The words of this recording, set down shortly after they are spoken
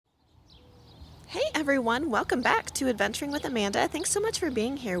everyone, welcome back to Adventuring with Amanda. Thanks so much for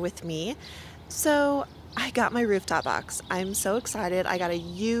being here with me. So I got my rooftop box. I'm so excited. I got a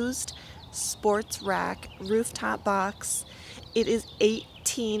used SportsRack rooftop box. It is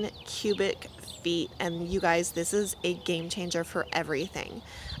 18 cubic feet, and you guys, this is a game changer for everything.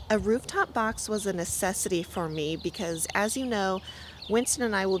 A rooftop box was a necessity for me because, as you know, Wynston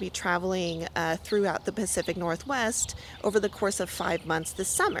and I will be traveling throughout the Pacific Northwest over the course of 5 months this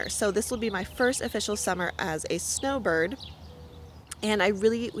summer. So this will be my first official summer as a snowbird, and I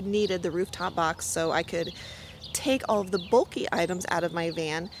really needed the rooftop box so I could take all of the bulky items out of my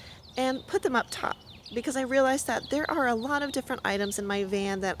van and put them up top, because I realized that there are a lot of different items in my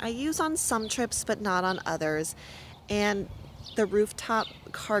van that I use on some trips but not on others, and the rooftop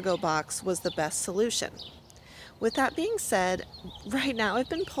cargo box was the best solution. With that being said, right now I've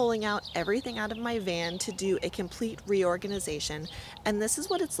been pulling out everything out of my van to do a complete reorganization, and this is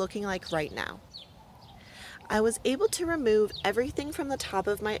what it's looking like right now. I was able to remove everything from the top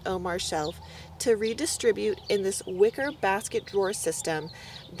of my Omar shelf to redistribute in this wicker basket drawer system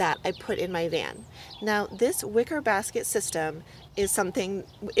that I put in my van. Now, this wicker basket system is something,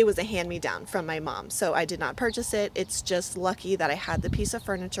 it was a hand-me-down from my mom, so I did not purchase it. It's just lucky that I had the piece of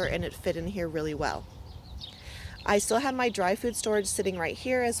furniture and it fit in here really well. I still have my dry food storage sitting right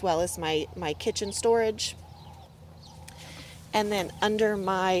here, as well as my kitchen storage. And then under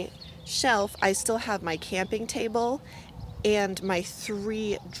my shelf, I still have my camping table and my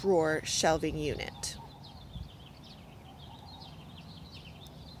 3-drawer shelving unit.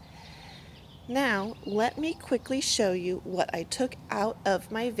 Now, let me quickly show you what I took out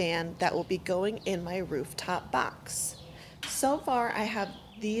of my van that will be going in my rooftop box. So far, I have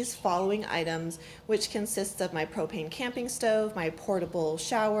these following items, which consists of my propane camping stove, my portable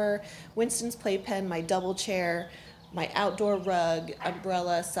shower, Winston's playpen, my double chair, my outdoor rug,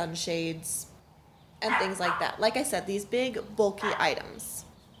 umbrella, sunshades, and things like that. Like I said, these big bulky items.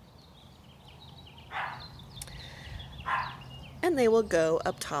 And they will go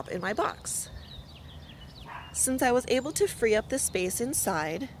up top in my box. Since I was able to free up the space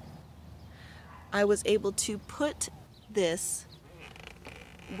inside, I was able to put this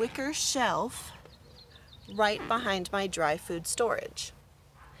wicker shelf right behind my dry food storage.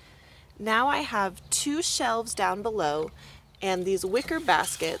 Now I have 2 shelves down below and these wicker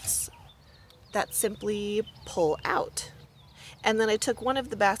baskets that simply pull out. And then I took one of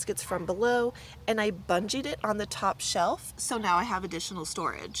the baskets from below and I bungeed it on the top shelf, so now I have additional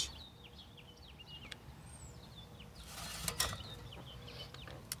storage.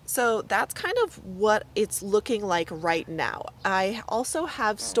 So that's kind of what it's looking like right now. I also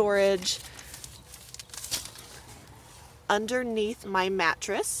have storage underneath my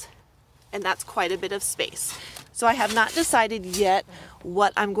mattress, and that's quite a bit of space. So I have not decided yet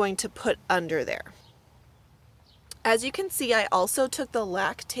what I'm going to put under there. As you can see, I also took the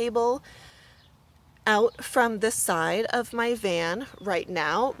lack table out from the side of my van right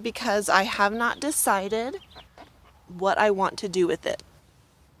now because I have not decided what I want to do with it.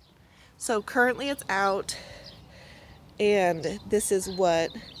 So currently it's out, and this is what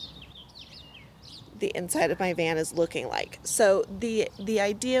the inside of my van is looking like. So the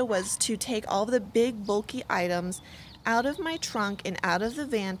idea was to take all the big bulky items out of my trunk and out of the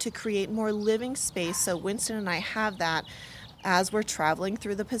van to create more living space, so Wynston and I have that as we're traveling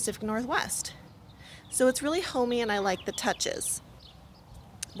through the Pacific Northwest. So it's really homey and I like the touches.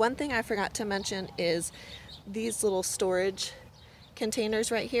 One thing I forgot to mention is these little storage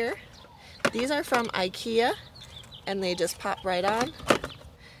containers right here. These are from Ikea and they just pop right on.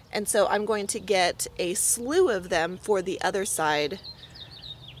 And so I'm going to get a slew of them for the other side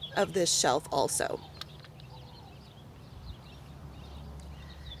of this shelf also.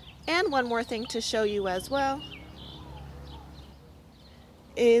 And one more thing to show you as well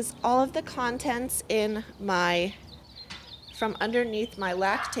is all of the contents in from underneath my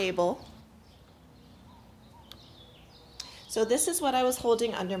lack table. So this is what I was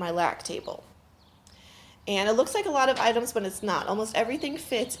holding under my lack table. And it looks like a lot of items, but it's not. Almost everything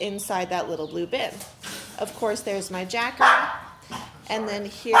fits inside that little blue bin. Of course, there's my jacker. And then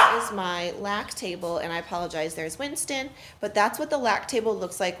here is my lack table. And I apologize, there's Wynston. But that's what the lack table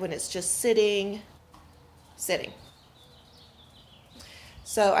looks like when it's just sitting.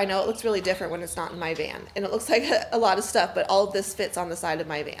 So I know it looks really different when it's not in my van. And it looks like a lot of stuff, but all of this fits on the side of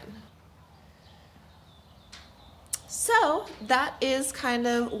my van. So that is kind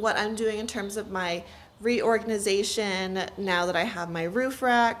of what I'm doing in terms of my reorganization now that I have my roof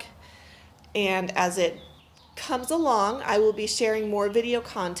rack. And as it comes along, I will be sharing more video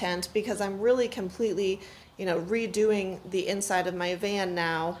content because I'm really completely, redoing the inside of my van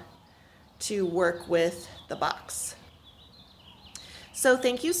now to work with the box. So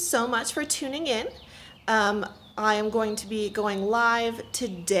thank you so much for tuning in. I am going to be going live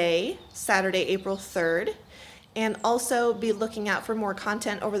today, Saturday, April 3rd, and also be looking out for more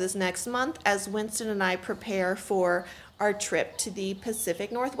content over this next month as Wynston and I prepare for our trip to the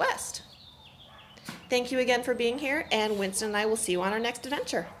Pacific Northwest. Thank you again for being here, and Wynston and I will see you on our next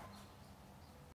adventure.